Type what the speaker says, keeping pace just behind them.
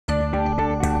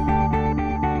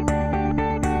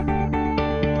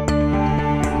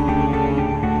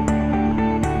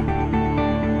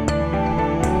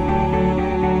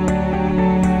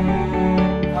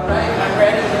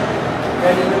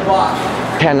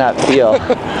cannot feel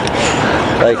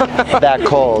like that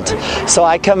cold. So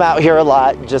I come out here a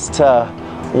lot just to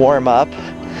warm up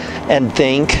and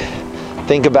think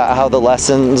about how the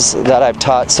lessons that I've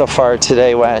taught so far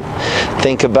today went.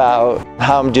 Think about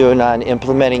how I'm doing on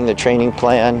implementing the training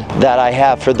plan that I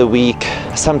have for the week.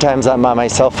 Sometimes I'm on my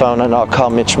cell phone and I'll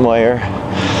call Mitch Moyer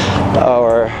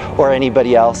or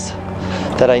anybody else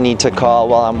that I need to call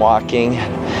while I'm walking.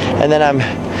 And then I'm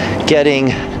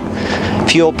getting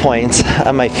fuel points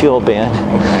on my fuel band.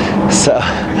 So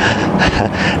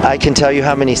I can tell you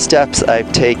how many steps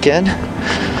I've taken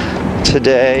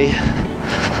today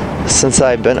since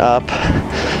I've been up.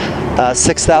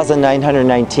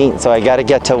 6,919, so I got to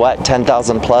get to what,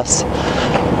 10,000 plus?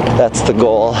 That's the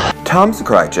goal. Tom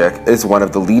Zakrajsek is one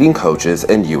of the leading coaches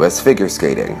in U.S. figure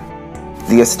skating.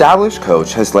 The established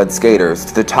coach has led skaters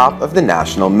to the top of the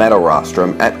national medal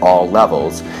rostrum at all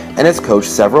levels and has coached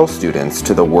several students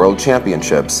to the World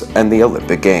Championships and the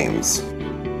Olympic Games.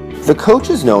 The coach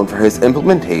is known for his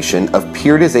implementation of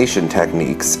periodization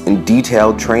techniques in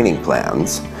detailed training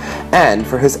plans and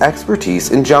for his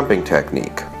expertise in jumping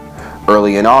technique.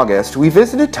 Early in August, we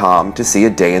visited Tom to see a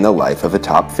day in the life of a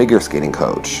top figure skating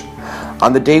coach.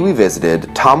 On the day we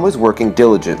visited, Tom was working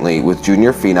diligently with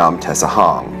junior phenom Tessa.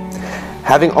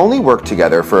 Having only worked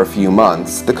together for a few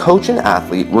months, the coach and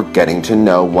athlete were getting to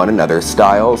know one another's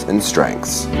styles and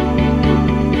strengths.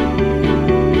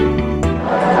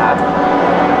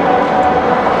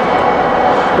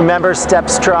 Remember, step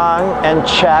strong and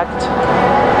checked.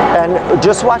 And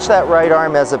just watch that right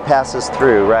arm as it passes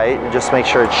through, right? And just make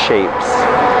sure it shapes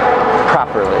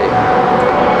properly.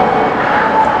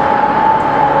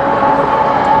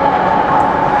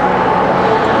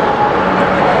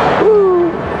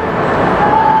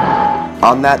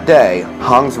 On that day,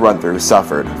 Hong's run-through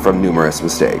suffered from numerous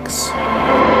mistakes.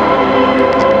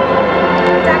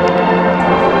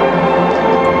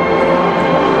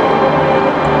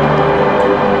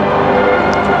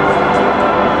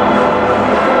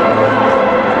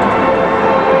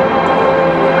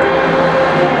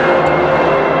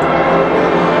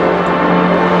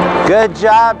 Good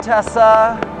job,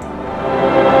 Tessa.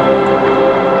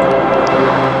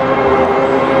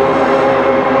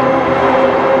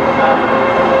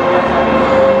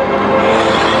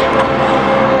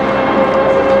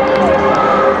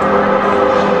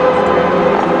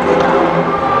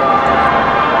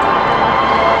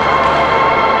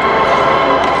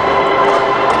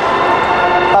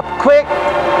 Up quick.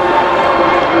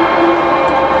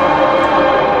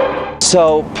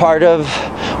 So part of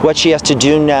what she has to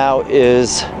do now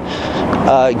is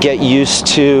get used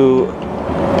to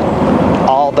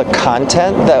all the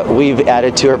content that we've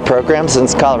added to her program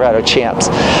since Colorado Champs.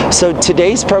 So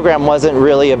today's program wasn't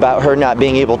really about her not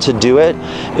being able to do it.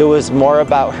 It was more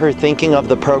about her thinking of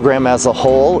the program as a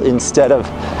whole instead of,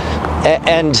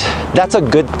 and that's a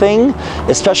good thing,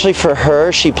 especially for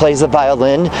her. She plays the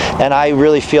violin, and I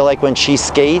really feel like when she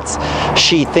skates,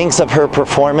 she thinks of her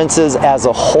performances as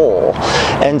a whole.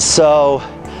 And so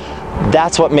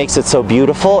that's what makes it so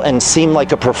beautiful and seem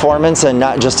like a performance and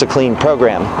not just a clean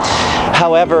program.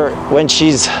 However, when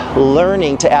she's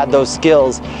learning to add those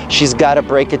skills, she's got to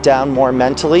break it down more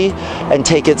mentally and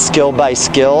take it skill by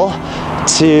skill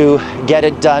to get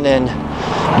it done and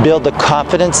build the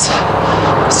confidence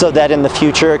so that in the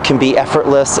future it can be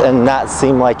effortless and not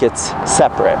seem like it's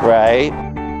separate, right?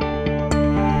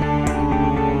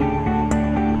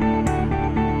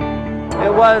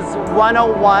 It was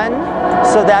 101,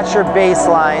 so that's your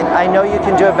baseline. I know you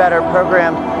can do a better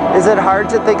program. Is it hard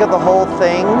to think of the whole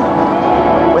thing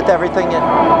with everything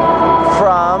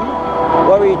from,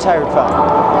 what were you tired from?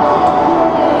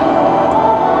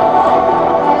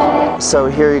 So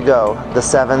here you go, the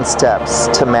 7 steps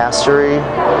to mastery.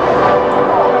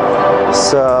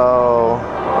 So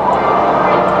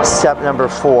step number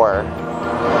 4,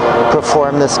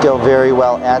 perform the skill very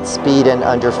well at speed and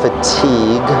under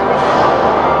fatigue.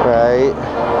 Right?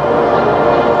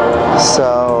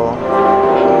 So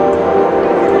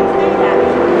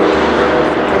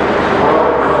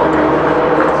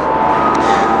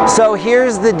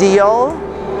here's the deal.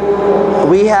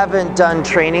 We haven't done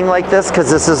training like this because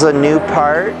this is a new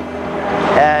part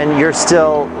and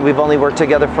we've only worked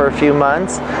together for a few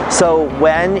months. So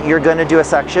when you're going to do a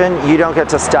section, you don't get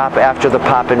to stop after the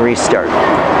pop and restart.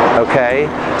 Okay?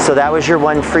 So that was your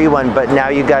one free one, but now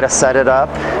you got to set it up.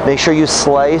 Make sure you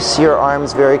slice your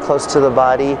arms very close to the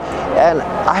body. And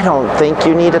I don't think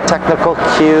you need a technical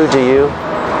cue, do you?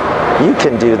 You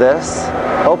can do this.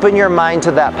 Open your mind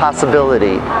to that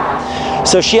possibility.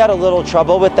 So she had a little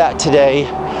trouble with that today.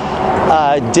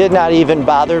 Did not even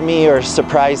bother me or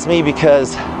surprise me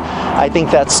because I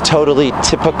think that's totally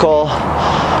typical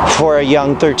for a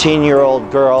young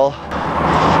 13-year-old girl.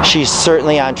 She's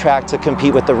certainly on track to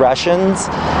compete with the Russians,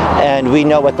 and we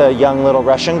know what the young little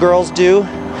Russian girls do.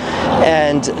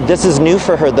 And this is new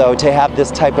for her, though, to have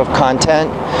this type of content.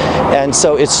 And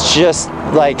so it's just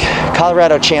like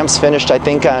Colorado Champs finished, I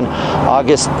think, on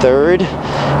August 3rd,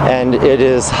 and it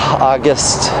is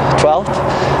August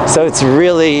 12th. So it's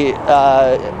really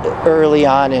early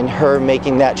on in her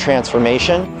making that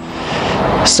transformation.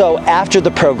 So after the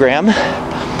program,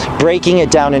 breaking it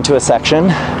down into a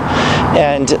section,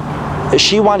 and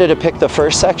she wanted to pick the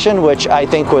first section, which I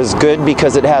think was good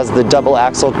because it has the double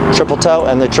axel triple toe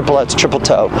and the triplets triple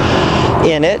toe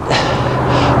in it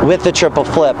with the triple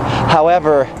flip.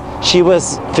 However, she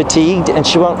was fatigued and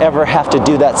she won't ever have to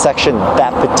do that section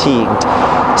that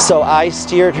fatigued. So I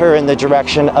steered her in the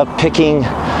direction of picking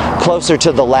closer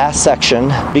to the last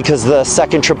section because the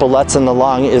second triple lutz in the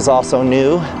long is also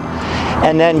new.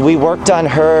 And then we worked on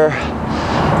her.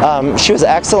 She was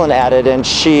excellent at it, and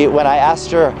when I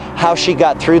asked her how she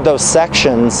got through those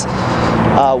sections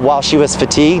while she was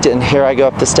fatigued, and here I go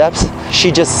up the steps,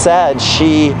 she just said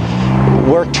she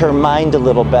worked her mind a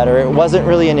little better. It wasn't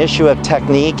really an issue of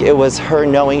technique, it was her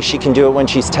knowing she can do it when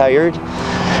she's tired.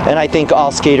 And I think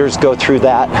all skaters go through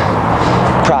that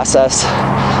process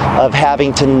of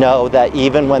having to know that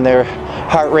even when their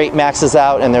heart rate maxes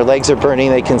out and their legs are burning,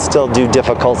 they can still do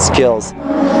difficult skills.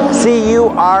 See, you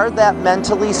are that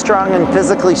mentally strong and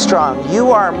physically strong.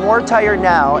 You are more tired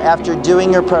now after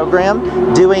doing your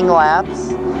program, doing laps,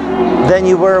 than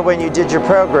you were when you did your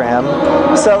program.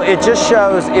 So it just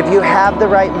shows if you have the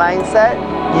right mindset,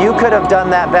 you could have done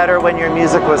that better when your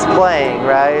music was playing,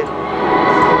 right?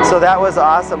 So that was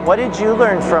awesome. What did you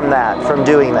learn from that, from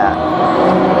doing that?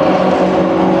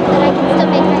 That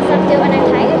I can still make myself do it when I'm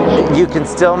tired. You can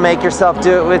still make yourself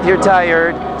do it with your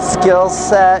tired. Skill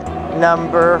set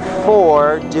number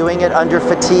 4, doing it under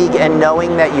fatigue and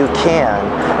knowing that you can.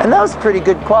 And that was pretty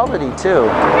good quality too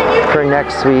for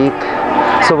next week.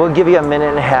 So we'll give you a minute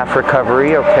and a half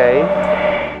recovery,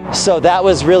 okay? So that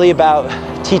was really about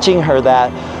teaching her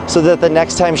that so that the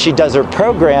next time she does her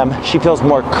program, she feels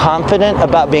more confident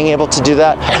about being able to do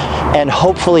that. And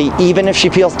hopefully, even if she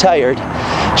feels tired,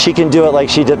 she can do it like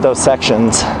she did those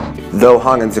sections. Though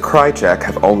Hong and Zakrajsek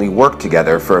have only worked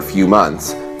together for a few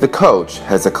months, the coach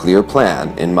has a clear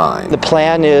plan in mind. The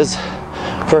plan is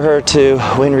for her to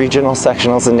win regional,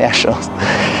 sectionals, and nationals,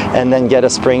 and then get a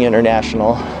spring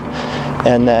international,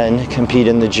 and then compete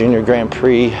in the Junior Grand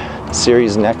Prix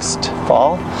series next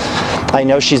fall. I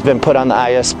know she's been put on the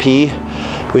ISP,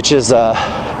 which is a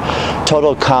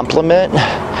total compliment,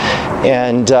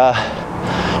 and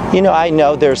you know, I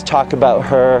know there's talk about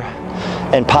her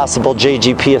and possible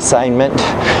JGP assignment,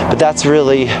 but that's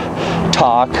really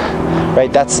talk, right?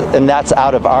 That's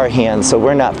out of our hands, so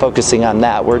we're not focusing on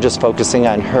that. We're just focusing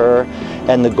on her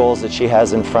and the goals that she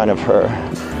has in front of her.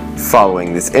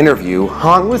 Following this interview,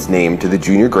 Hong was named to the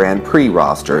Junior Grand Prix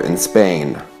roster in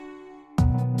Spain.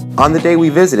 On the day we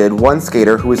visited, one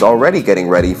skater who was already getting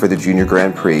ready for the Junior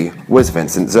Grand Prix was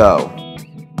Vincent Zhou.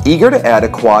 Eager to add a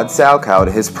quad salchow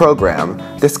to his program,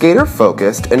 the skater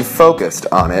focused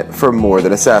on it for more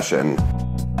than a session.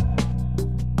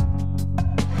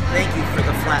 Thank you for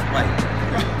the flat white.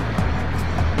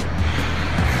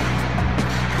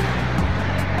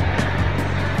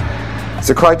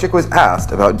 Zakrajsek was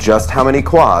asked about just how many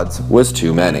quads was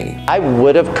too many. I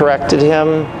would have corrected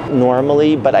him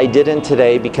normally, but I didn't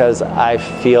today because I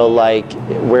feel like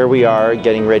where we are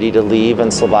getting ready to leave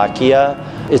in Slovakia,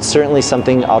 it's certainly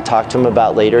something I'll talk to him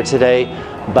about later today,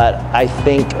 but I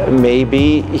think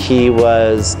maybe he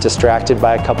was distracted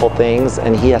by a couple things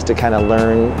and he has to kind of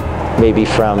learn maybe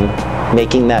from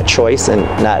making that choice and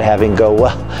not having go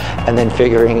well and then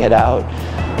figuring it out.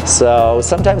 So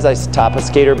sometimes I stop a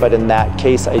skater, but in that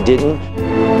case I didn't.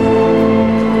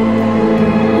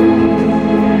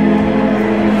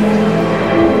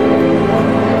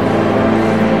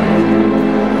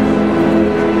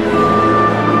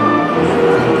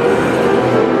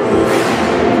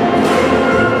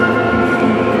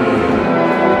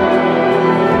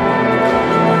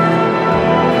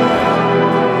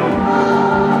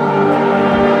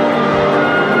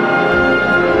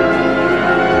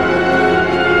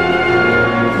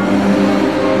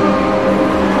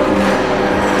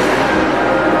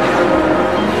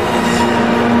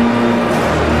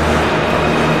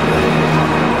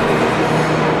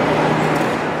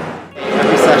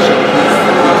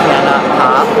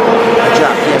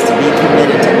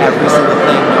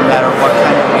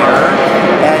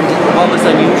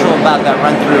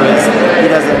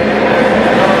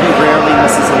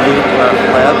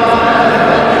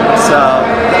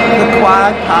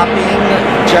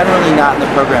 currently not in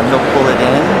the program. He'll pull it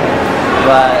in,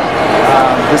 but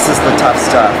this is the tough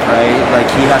stuff, right? Like,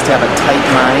 he has to have a tight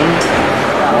mind.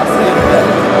 I'll say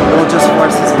that it'll just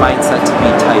force his mindset to be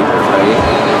tighter,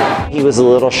 right? He was a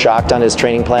little shocked on his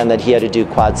training plan that he had to do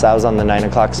quad sows on the 9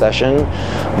 o'clock session,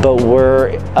 but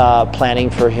we're planning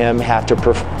for him to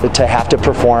have to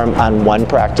perform on one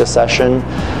practice session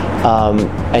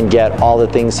and get all the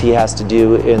things he has to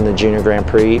do in the Junior Grand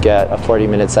Prix, get a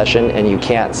 40-minute session, and you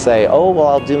can't say, oh, well,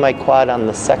 I'll do my quad on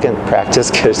the second practice,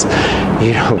 because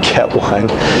you don't get one.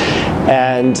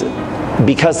 And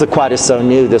because the quad is so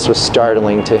new, this was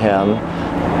startling to him,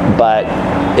 but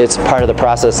it's part of the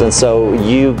process, and so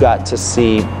you got to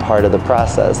see part of the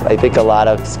process. I think a lot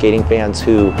of skating fans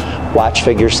who watch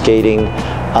figure skating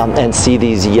and see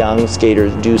these young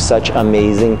skaters do such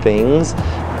amazing things,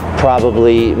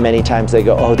 probably many times they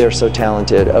go, oh, they're so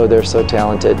talented, oh, they're so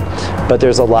talented. But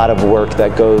there's a lot of work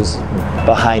that goes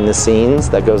behind the scenes,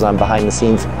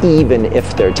 even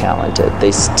if they're talented.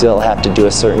 They still have to do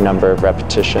a certain number of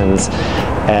repetitions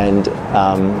and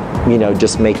you know,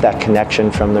 just make that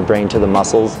connection from the brain to the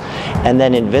muscles. And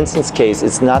then in Vincent's case,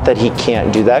 it's not that he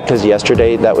can't do that, because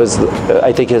yesterday, that was,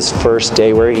 I think, his first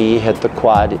day where he hit the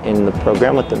quad in the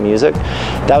program with the music.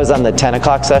 That was on the 10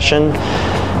 o'clock session.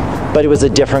 But it was a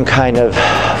different kind of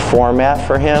format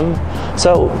for him.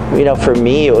 So, you know, for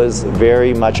me, it was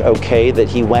very much okay that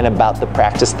he went about the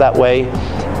practice that way,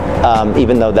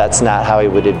 even though that's not how I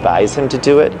would advise him to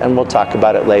do it, and we'll talk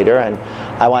about it later. And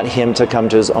I want him to come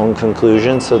to his own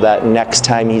conclusion so that next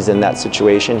time he's in that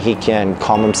situation, he can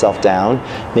calm himself down,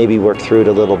 maybe work through it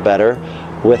a little better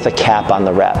with a cap on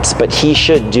the reps. But he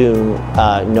should do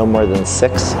no more than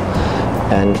 6.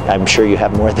 And I'm sure you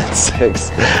have more than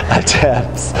 6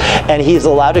 attempts. And he's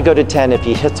allowed to go to 10 if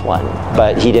he hits one,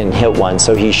 but he didn't hit one,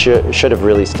 so he should have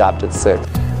really stopped at 6.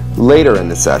 Later in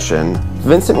the session,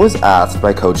 Vincent was asked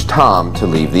by Coach Tom to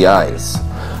leave the ice.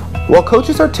 While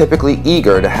coaches are typically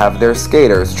eager to have their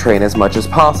skaters train as much as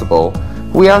possible,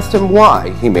 we asked him why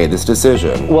he made this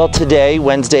decision. Well, today,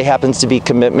 Wednesday, happens to be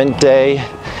commitment day,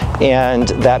 and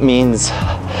that means,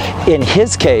 in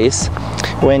his case,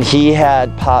 when he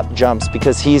had pop jumps,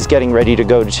 because he's getting ready to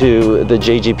go to the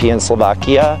JGP in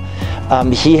Slovakia,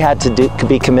 he had to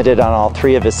be committed on all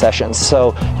 3 of his sessions.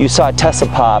 So you saw Tessa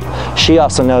pop. She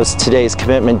also knows today's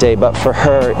commitment day, but for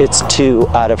her, it's 2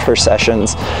 out of her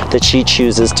sessions that she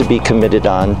chooses to be committed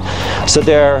on. So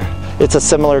it's a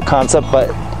similar concept, but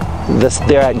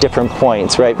they're at different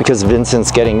points, right? Because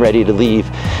Vincent's getting ready to leave.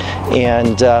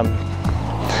 And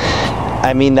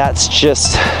I mean, that's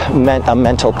just a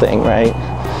mental thing, right?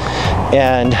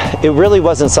 And it really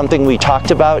wasn't something we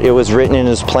talked about. It was written in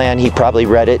his plan. He probably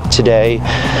read it today.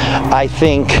 I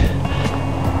think,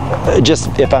 just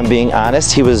if I'm being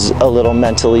honest, he was a little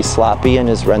mentally sloppy in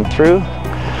his run-through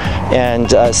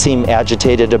and seemed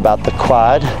agitated about the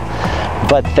quad.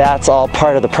 But that's all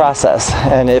part of the process.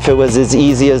 And if it was as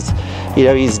easy as, you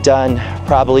know, he's done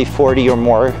probably 40 or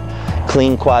more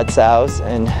clean quad sows,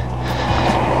 and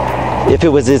if it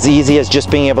was as easy as just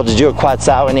being able to do a quad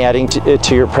sow and adding it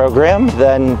to your program,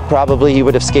 then probably you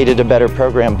would have skated a better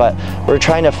program. But we're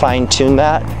trying to fine-tune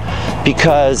that,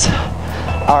 because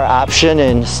our option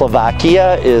in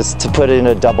Slovakia is to put in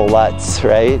a double Lutz,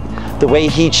 right? The way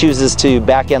he chooses to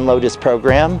back-end load his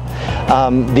program,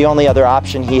 the only other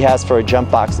option he has for a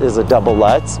jump box is a double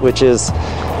Lutz, which is,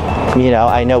 you know,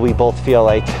 I know we both feel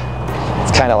like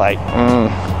it's kind of like,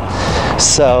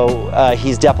 So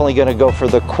he's definitely going to go for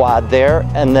the quad there,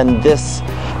 and then this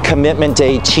commitment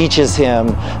day teaches him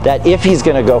that if he's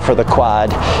going to go for the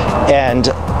quad and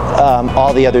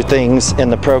all the other things in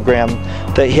the program,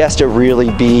 that he has to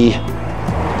really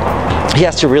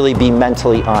be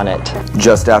mentally on it.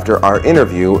 Just after our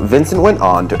interview, Vincent went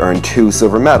on to earn 2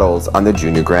 silver medals on the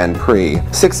Junior Grand Prix.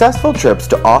 Successful trips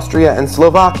to Austria and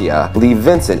Slovakia leave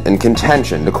Vincent in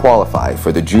contention to qualify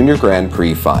for the Junior Grand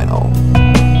Prix final.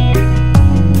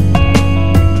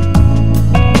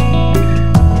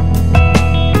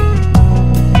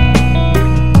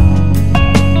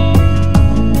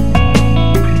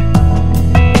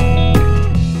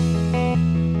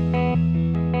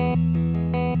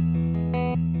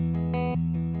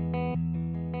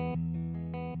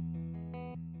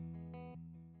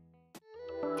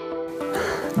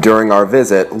 During our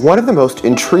visit, one of the most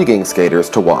intriguing skaters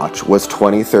to watch was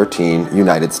 2013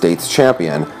 United States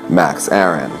champion Max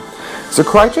Aaron.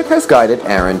 Zakrajsek has guided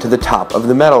Aaron to the top of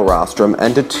the medal rostrum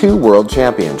and to 2 world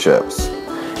championships.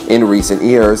 In recent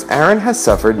years, Aaron has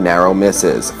suffered narrow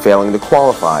misses, failing to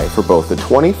qualify for both the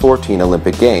 2014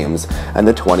 Olympic Games and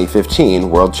the 2015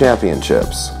 World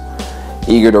Championships.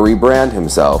 Eager to rebrand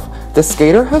himself, the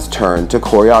skater has turned to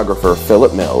choreographer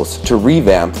Philip Mills to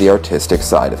revamp the artistic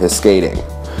side of his skating.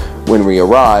 When we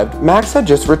arrived, Max had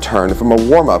just returned from a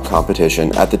warm-up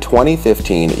competition at the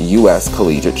 2015 U.S.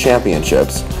 Collegiate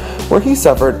Championships, where he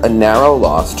suffered a narrow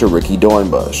loss to Ricky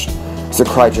Dornbush.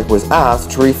 Zakrajsek was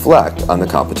asked to reflect on the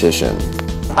competition.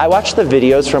 I watched the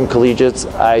videos from collegiates.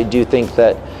 I do think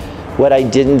that what I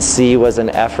didn't see was an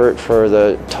effort for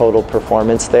the total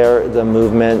performance there. The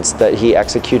movements that he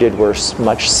executed were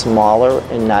much smaller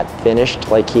and not finished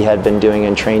like he had been doing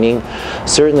in training.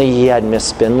 Certainly he had missed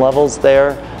spin levels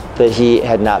there that he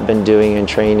had not been doing in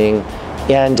training,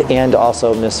 and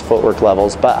also missed footwork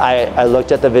levels. But I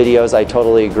looked at the videos. I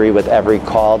totally agree with every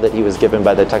call that he was given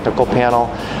by the technical panel.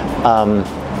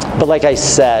 But like I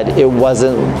said,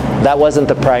 that wasn't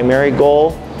the primary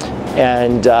goal,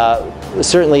 and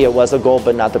certainly it was a goal,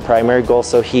 but not the primary goal.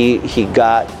 So he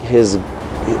got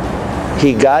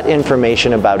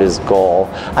information about his goal.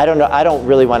 I don't know. I don't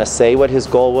really want to say what his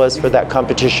goal was for that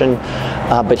competition,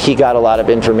 but he got a lot of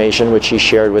information which he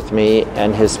shared with me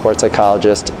and his sports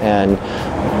psychologist, and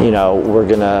we're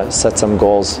gonna set some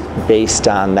goals based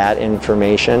on that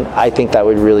information. I think that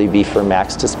would really be for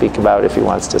Max to speak about if he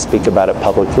wants to speak about it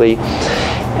publicly.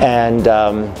 And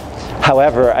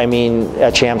however, I mean,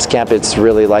 at Champs Camp, it's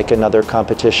really like another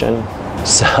competition.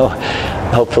 So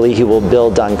hopefully he will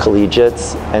build on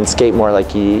collegiates and skate more like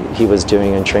he was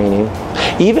doing in training.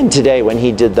 Even today, when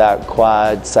he did that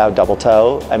quad sow double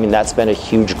toe, I mean, that's been a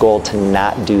huge goal to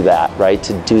not do that, right?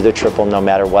 To do the triple no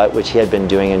matter what, which he had been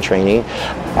doing in training.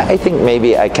 I think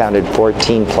maybe I counted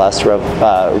 14 plus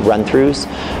run-throughs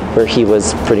where he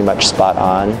was pretty much spot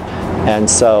on. And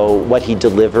so what he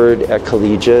delivered at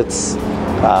collegiates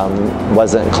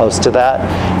wasn't close to that.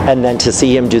 And then to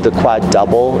see him do the quad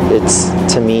double, it's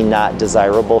to me not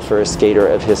desirable for a skater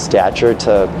of his stature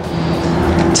to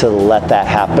let that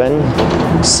happen.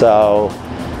 So,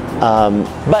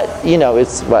 but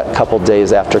it's what, a couple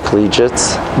days after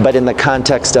collegiates. But in the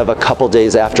context of a couple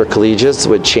days after collegiates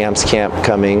with Champs Camp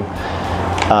coming,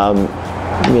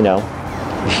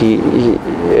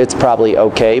 it's probably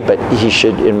okay, but he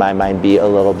should, in my mind, be a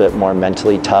little bit more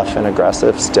mentally tough and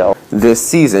aggressive still. This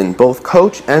season, both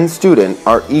coach and student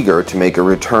are eager to make a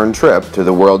return trip to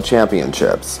the World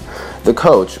Championships. The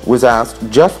coach was asked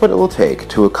just what it will take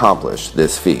to accomplish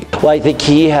this feat. Well, I think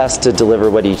he has to deliver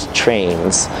what he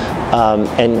trains,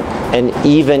 and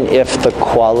even if the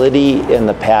quality in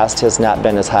the past has not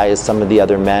been as high as some of the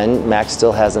other men, Max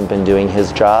still hasn't been doing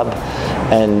his job,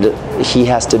 and he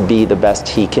has to be the best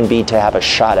he can be to have a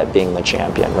shot at being the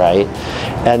champion, right?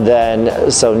 And then,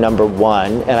 so number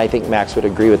one, and I think Max would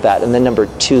agree with that, and then number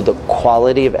two, the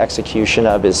quality of execution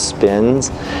of his spins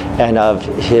and of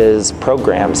his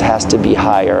programs has to be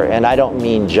higher. And I don't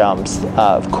mean jumps.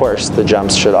 Of course, the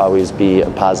jumps should always be a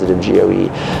positive GOE,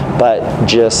 but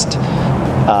just,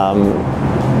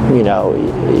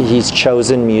 he's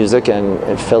chosen music,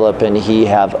 and Philip and he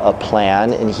have a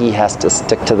plan, and he has to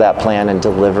stick to that plan and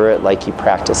deliver it like he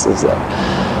practices it,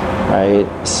 right?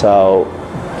 So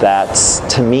that's,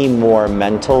 to me, more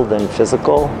mental than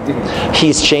physical.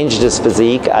 He's changed his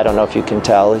physique. I don't know if you can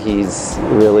tell. He's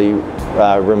really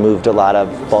removed a lot of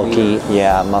bulky,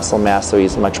 muscle mass, so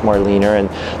he's much more leaner. And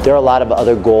there are a lot of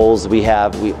other goals we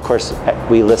have. Of course,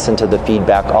 we listen to the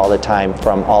feedback all the time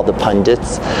from all the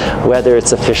pundits, whether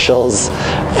it's officials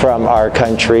from our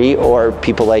country or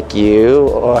people like you,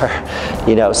 or,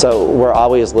 so we're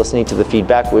always listening to the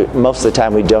feedback. Most of the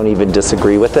time we don't even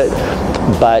disagree with it,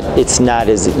 but it's not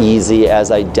as easy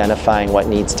as identifying what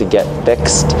needs to get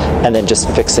fixed and then just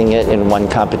fixing it in one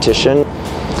competition.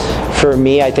 For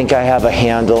me, I think I have a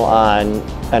handle on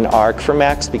an arc for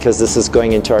Max, because this is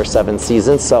going into our 7th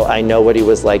season, so I know what he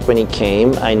was like when he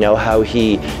came. I know how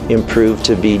he improved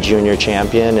to be junior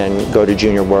champion and go to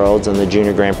Junior Worlds and the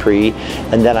Junior Grand Prix,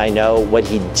 and then I know what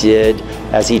he did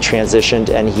as he transitioned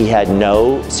and he had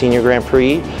no Senior Grand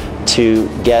Prix to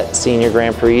get Senior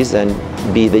Grand Prix and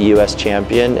be the U.S.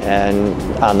 champion and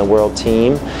on the world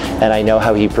team. And I know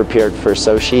how he prepared for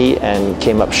Sochi and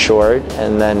came up short,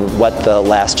 and then what the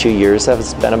last 2 years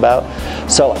has been about.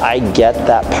 So I get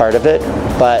that part of it,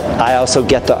 but I also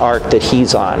get the arc that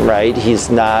he's on, right?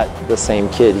 He's not the same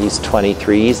kid. He's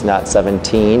 23, he's not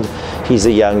 17. He's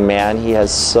a young man. He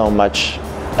has so much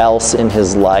else in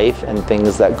his life and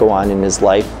things that go on in his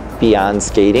life beyond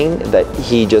skating that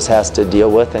he just has to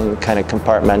deal with and kind of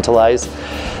compartmentalize.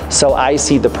 So I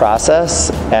see the process,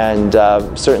 and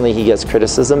certainly he gets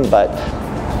criticism, but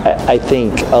I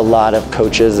think a lot of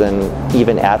coaches and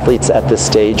even athletes at this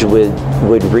stage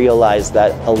would realize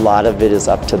that a lot of it is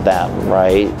up to them,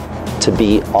 right? To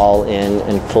be all in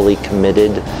and fully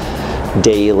committed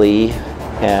daily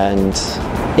and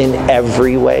in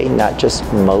every way, not just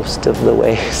most of the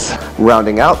ways.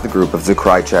 Rounding out the group of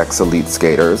Zakrajsek's elite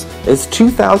skaters is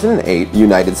 2008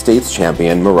 United States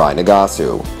champion Mirai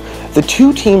Nagasu. The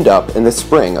two teamed up in the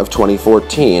spring of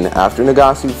 2014 after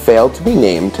Nagasu failed to be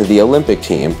named to the Olympic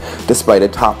team despite a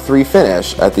top 3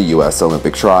 finish at the US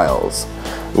Olympic trials.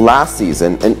 Last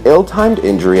season, an ill-timed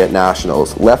injury at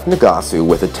Nationals left Nagasu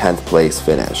with a 10th place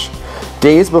finish.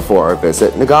 Days before our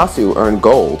visit, Nagasu earned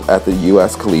gold at the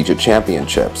US Collegiate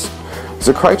Championships.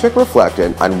 Zakrajsek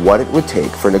reflected on what it would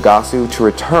take for Nagasu to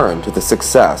return to the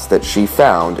success that she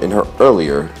found in her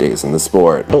earlier days in the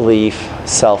sport. Belief,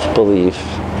 self-belief.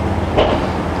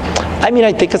 I mean,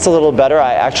 I think it's a little better.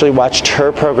 I actually watched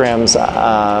her programs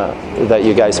that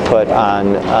you guys put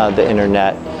on the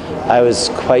internet. I was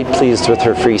quite pleased with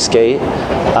her free skate.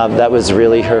 That was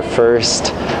really her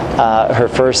first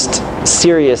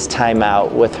serious time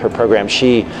out with her program.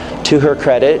 She, to her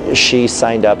credit, she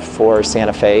signed up for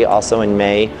Santa Fe also in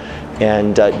May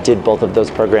and did both of those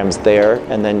programs there.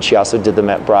 And then she also did them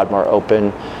at Broadmoor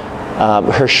Open.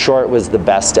 Her short was the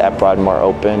best at Broadmoor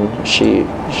Open. She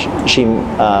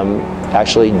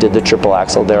actually did the triple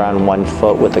axel there on 1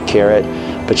 foot with a carrot,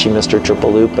 but she missed her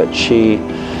triple loop, but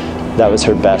that was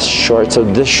her best short. So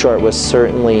this short was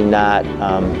certainly not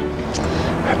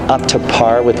up to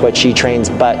par with what she trains,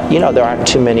 but you know, there aren't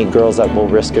too many girls that will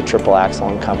risk a triple axel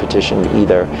in competition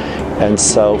either. And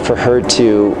so for her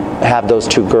to have those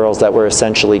two girls that were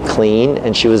essentially clean,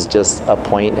 and she was just a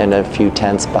point and a few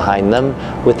tenths behind them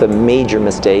with a major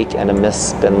mistake and a missed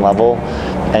spin level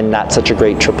and not such a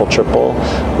great triple,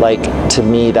 like, to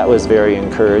me that was very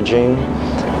encouraging.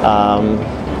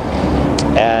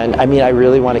 And I mean, I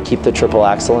really want to keep the triple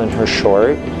axel in her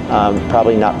short,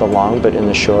 probably not the long, but in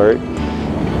the short.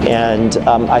 And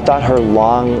I thought her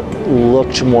long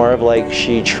looked more of like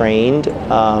she trained.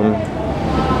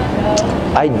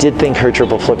 I did think her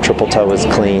triple flip, triple toe was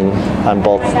clean on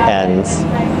both ends.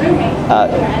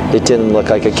 It didn't look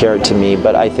like a carrot to me,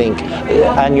 but I think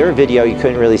on your video you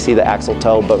couldn't really see the axle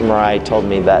toe, but Mirai told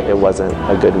me that it wasn't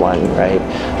a good one, right?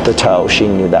 The toe, she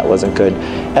knew that wasn't good.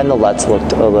 And the Lutz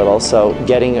looked a little, so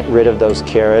getting rid of those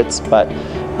carrots, but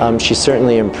she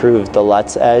certainly improved the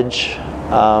Lutz edge.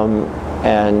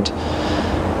 And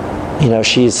you know,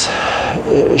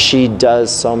 she does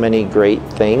so many great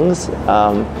things.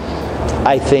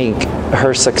 I think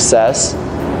her success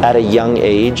at a young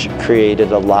age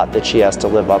created a lot that she has to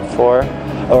live up for,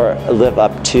 or live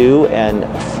up to, and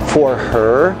for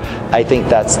her, I think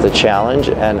that's the challenge.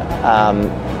 And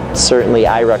certainly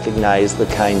I recognize the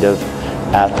kind of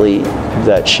athlete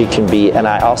that she can be, and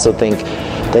I also think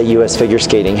that U.S. figure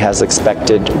skating has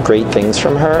expected great things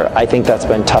from her. I think that's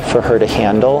been tough for her to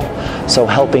handle, so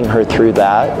helping her through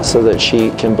that so that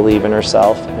she can believe in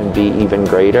herself and be even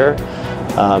greater,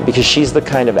 because she's the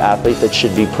kind of athlete that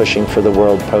should be pushing for the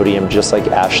world podium just like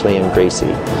Ashley and Gracie,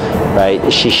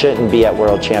 right? She shouldn't be at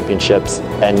world championships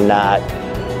and not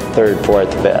 3rd,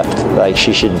 4th, 5th. Like,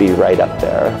 she should be right up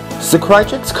there.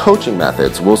 Zakrajsek's coaching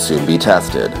methods will soon be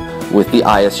tested. With the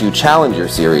ISU Challenger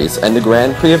Series and the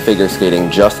Grand Prix of figure skating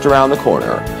just around the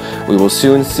corner, we will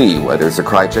soon see whether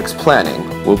Zakrajsek's planning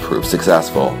will prove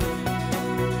successful.